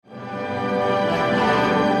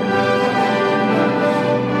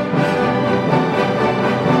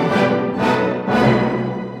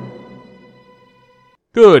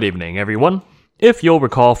Good evening, everyone. If you'll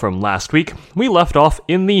recall from last week, we left off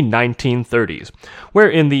in the 1930s,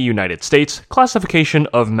 where in the United States, classification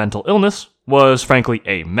of mental illness was frankly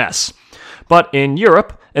a mess. But in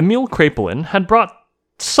Europe, Emil Kraepelin had brought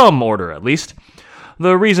some order at least.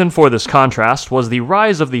 The reason for this contrast was the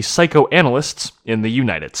rise of the psychoanalysts in the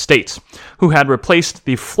United States, who had replaced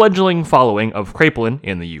the fledgling following of Kraepelin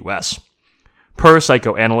in the US. Per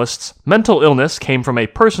psychoanalysts, mental illness came from a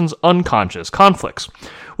person's unconscious conflicts,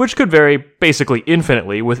 which could vary basically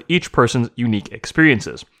infinitely with each person's unique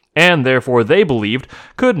experiences, and therefore they believed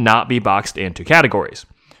could not be boxed into categories.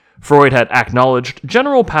 Freud had acknowledged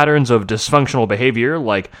general patterns of dysfunctional behavior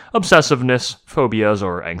like obsessiveness, phobias,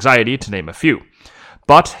 or anxiety, to name a few.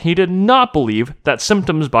 But he did not believe that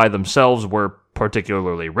symptoms by themselves were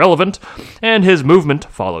particularly relevant, and his movement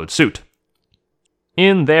followed suit.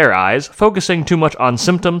 In their eyes, focusing too much on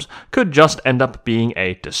symptoms could just end up being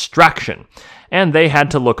a distraction, and they had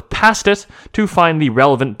to look past it to find the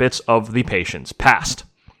relevant bits of the patient's past.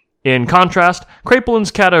 In contrast, Kraepelin's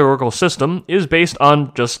categorical system is based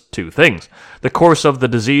on just two things: the course of the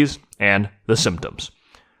disease and the symptoms.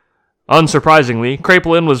 Unsurprisingly,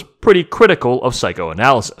 Kraepelin was pretty critical of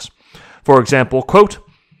psychoanalysis. For example, quote,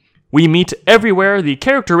 "We meet everywhere the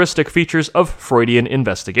characteristic features of Freudian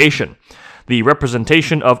investigation. The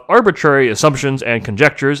representation of arbitrary assumptions and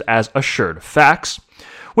conjectures as assured facts,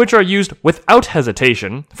 which are used without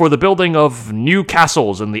hesitation for the building of new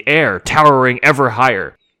castles in the air towering ever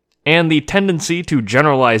higher, and the tendency to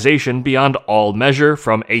generalization beyond all measure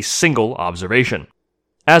from a single observation.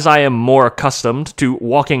 As I am more accustomed to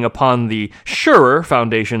walking upon the surer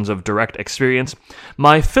foundations of direct experience,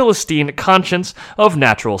 my Philistine conscience of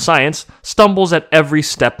natural science stumbles at every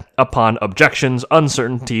step upon objections,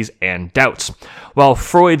 uncertainties, and doubts, while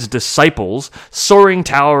Freud's disciples' soaring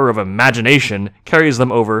tower of imagination carries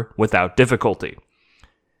them over without difficulty."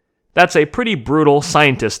 That's a pretty brutal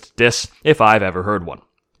scientist diss if I've ever heard one.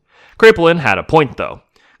 Kraepelin had a point, though.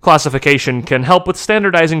 Classification can help with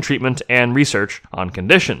standardizing treatment and research on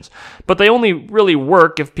conditions, but they only really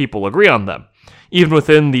work if people agree on them. Even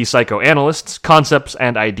within the psychoanalysts, concepts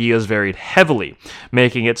and ideas varied heavily,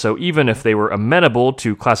 making it so even if they were amenable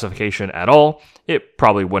to classification at all, it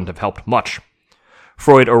probably wouldn't have helped much.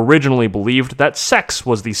 Freud originally believed that sex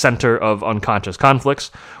was the center of unconscious conflicts,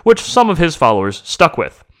 which some of his followers stuck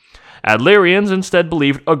with. Adlerians instead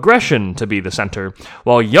believed aggression to be the center,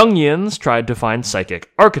 while Jungians tried to find psychic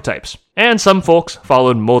archetypes, and some folks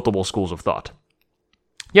followed multiple schools of thought.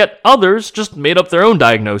 Yet others just made up their own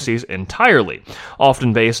diagnoses entirely,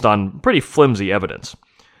 often based on pretty flimsy evidence.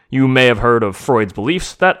 You may have heard of Freud's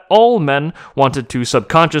beliefs that all men wanted to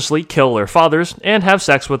subconsciously kill their fathers and have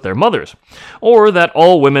sex with their mothers, or that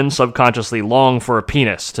all women subconsciously long for a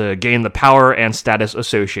penis to gain the power and status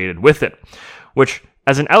associated with it, which,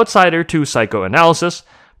 as an outsider to psychoanalysis,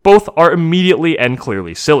 both are immediately and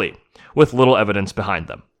clearly silly, with little evidence behind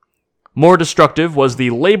them. More destructive was the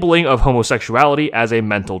labeling of homosexuality as a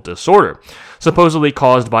mental disorder, supposedly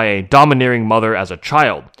caused by a domineering mother as a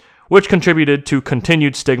child, which contributed to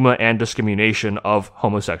continued stigma and discrimination of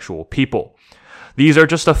homosexual people. These are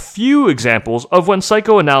just a few examples of when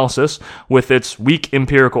psychoanalysis, with its weak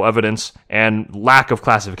empirical evidence and lack of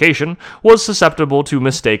classification, was susceptible to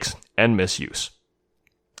mistakes and misuse.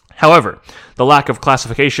 However, the lack of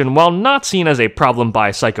classification, while not seen as a problem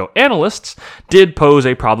by psychoanalysts, did pose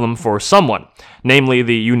a problem for someone, namely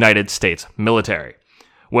the United States military.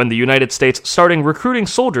 When the United States started recruiting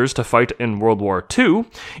soldiers to fight in World War II,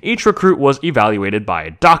 each recruit was evaluated by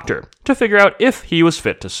a doctor to figure out if he was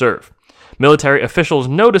fit to serve. Military officials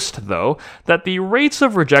noticed, though, that the rates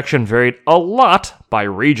of rejection varied a lot by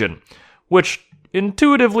region, which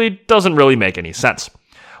intuitively doesn't really make any sense.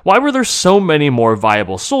 Why were there so many more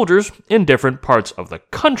viable soldiers in different parts of the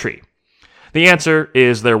country? The answer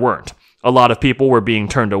is there weren't. A lot of people were being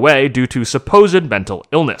turned away due to supposed mental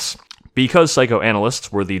illness. Because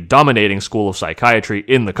psychoanalysts were the dominating school of psychiatry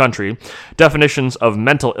in the country, definitions of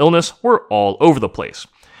mental illness were all over the place.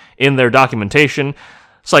 In their documentation,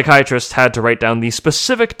 psychiatrists had to write down the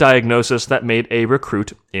specific diagnosis that made a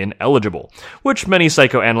recruit ineligible, which many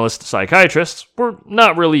psychoanalyst psychiatrists were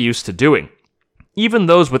not really used to doing. Even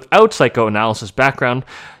those without psychoanalysis background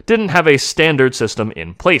didn't have a standard system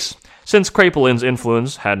in place, since Kraepelin's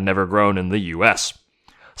influence had never grown in the US.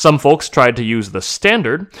 Some folks tried to use the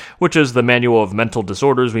Standard, which is the Manual of Mental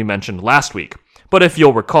Disorders we mentioned last week, but if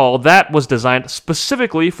you'll recall, that was designed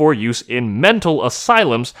specifically for use in mental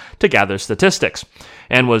asylums to gather statistics,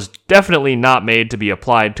 and was definitely not made to be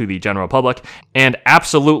applied to the general public, and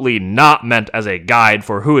absolutely not meant as a guide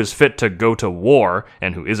for who is fit to go to war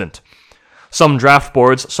and who isn't. Some draft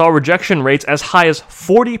boards saw rejection rates as high as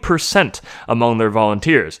 40% among their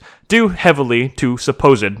volunteers, due heavily to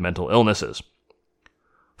supposed mental illnesses.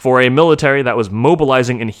 For a military that was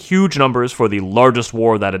mobilizing in huge numbers for the largest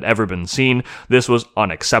war that had ever been seen, this was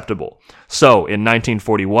unacceptable. So, in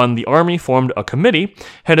 1941, the Army formed a committee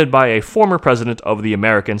headed by a former president of the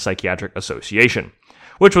American Psychiatric Association,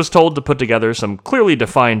 which was told to put together some clearly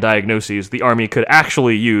defined diagnoses the Army could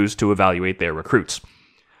actually use to evaluate their recruits.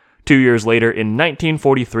 2 years later, in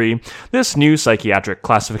 1943, this new psychiatric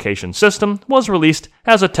classification system was released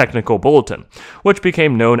as a technical bulletin, which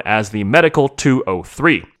became known as the Medical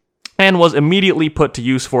 203, and was immediately put to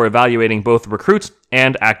use for evaluating both recruits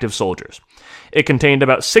and active soldiers. It contained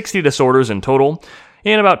about 60 disorders in total,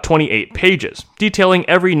 in about 28 pages, detailing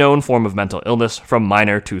every known form of mental illness from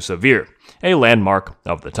minor to severe, a landmark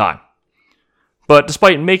of the time. But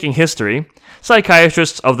despite making history,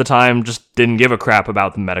 psychiatrists of the time just didn't give a crap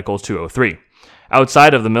about the Medical 203.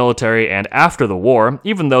 Outside of the military and after the war,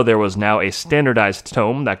 even though there was now a standardized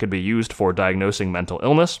tome that could be used for diagnosing mental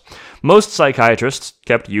illness, most psychiatrists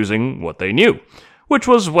kept using what they knew, which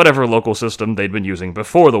was whatever local system they'd been using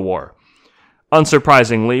before the war.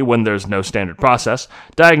 Unsurprisingly, when there's no standard process,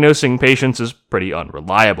 diagnosing patients is pretty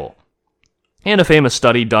unreliable. In a famous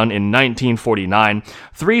study done in 1949,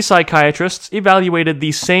 3 psychiatrists evaluated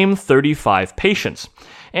the same 35 patients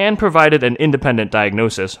and provided an independent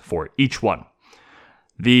diagnosis for each one.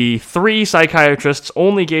 The 3 psychiatrists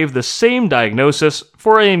only gave the same diagnosis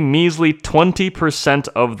for a measly 20%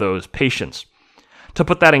 of those patients. To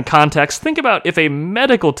put that in context, think about if a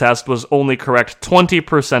medical test was only correct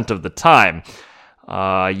 20% of the time.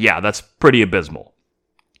 That's pretty abysmal.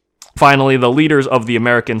 Finally, the leaders of the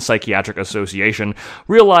American Psychiatric Association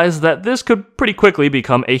realized that this could pretty quickly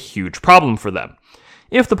become a huge problem for them.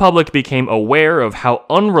 If the public became aware of how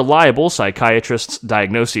unreliable psychiatrists'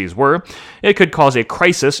 diagnoses were, it could cause a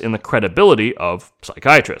crisis in the credibility of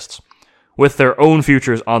psychiatrists. With their own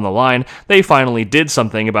futures on the line, they finally did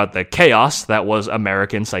something about the chaos that was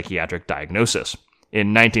American psychiatric diagnosis.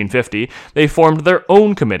 In 1950, they formed their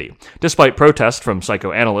own committee, despite protest from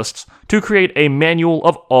psychoanalysts, to create a manual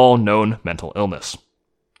of all known mental illness.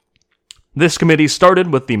 This committee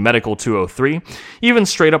started with the Medical 203, even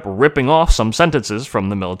straight up ripping off some sentences from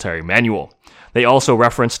the military manual. They also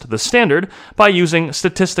referenced the standard by using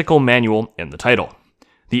statistical manual in the title.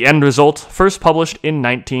 The end result, first published in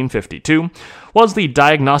 1952, was the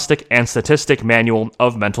Diagnostic and Statistic Manual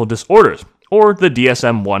of Mental Disorders, or the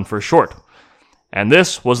DSM-1 for short. And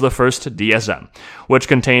this was the first DSM, which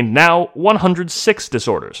contained now 106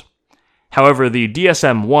 disorders. However, the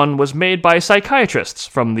DSM-1 was made by psychiatrists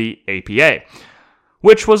from the APA,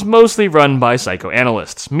 which was mostly run by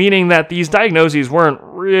psychoanalysts, meaning that these diagnoses weren't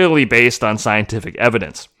really based on scientific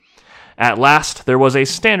evidence. At last, there was a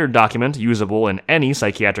standard document usable in any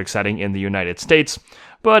psychiatric setting in the United States,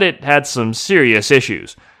 but it had some serious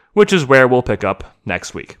issues, which is where we'll pick up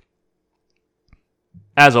next week.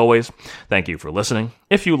 As always, thank you for listening.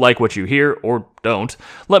 If you like what you hear, or don't,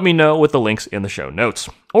 let me know with the links in the show notes,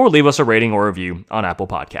 or leave us a rating or review on Apple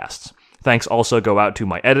Podcasts. Thanks also go out to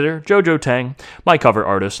my editor, Jojo Tang, my cover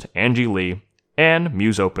artist, Angie Lee, and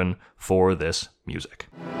Muse Open for this music.